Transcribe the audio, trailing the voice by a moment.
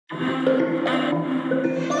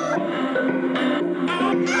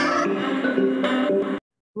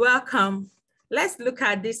Welcome. Let's look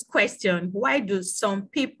at this question. Why do some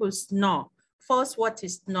people snore? First, what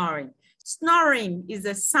is snoring? Snoring is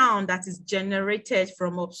a sound that is generated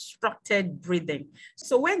from obstructed breathing.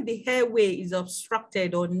 So when the airway is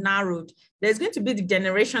obstructed or narrowed, there's going to be the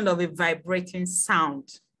generation of a vibrating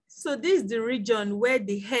sound. So this is the region where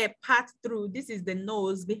the air passes through. This is the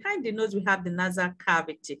nose. Behind the nose, we have the nasal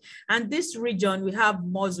cavity. And this region, we have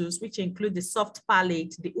muscles, which include the soft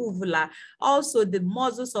palate, the uvula, also the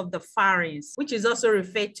muscles of the pharynx, which is also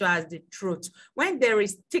referred to as the throat. When there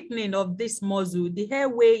is thickening of this muscle, the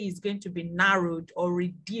airway is going to be narrowed or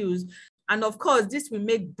reduced. And of course, this will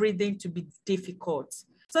make breathing to be difficult.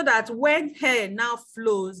 So that when air now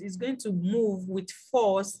flows, it's going to move with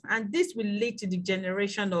force, and this will lead to the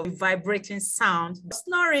generation of vibrating sound.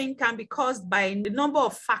 Snoring can be caused by a number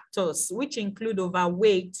of factors, which include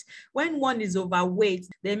overweight. When one is overweight,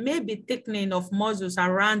 there may be thickening of muscles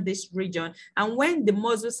around this region, and when the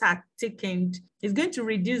muscles are thickened, it's going to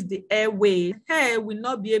reduce the airway. Air will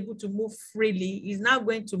not be able to move freely. It's now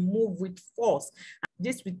going to move with force.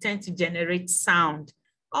 This will tend to generate sound.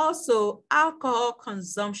 Also, alcohol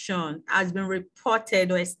consumption has been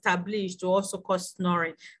reported or established to also cause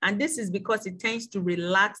snoring. And this is because it tends to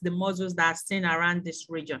relax the muscles that are seen around this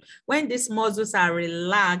region. When these muscles are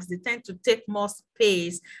relaxed, they tend to take more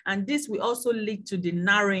space, and this will also lead to the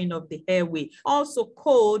narrowing of the airway. Also,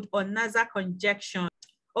 cold or nasal congestion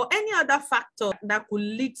or any other factor that could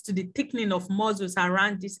lead to the thickening of muscles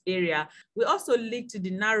around this area will also lead to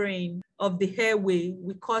the narrowing of the airway,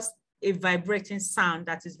 will cause a vibrating sound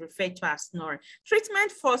that is referred to as snoring.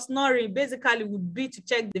 Treatment for snoring basically would be to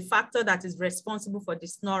check the factor that is responsible for the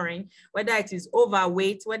snoring, whether it is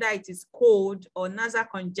overweight, whether it is cold or nasal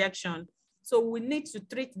congestion. So we need to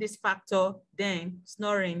treat this factor, then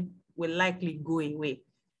snoring will likely go away.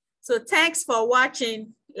 So thanks for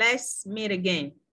watching. Let's meet again.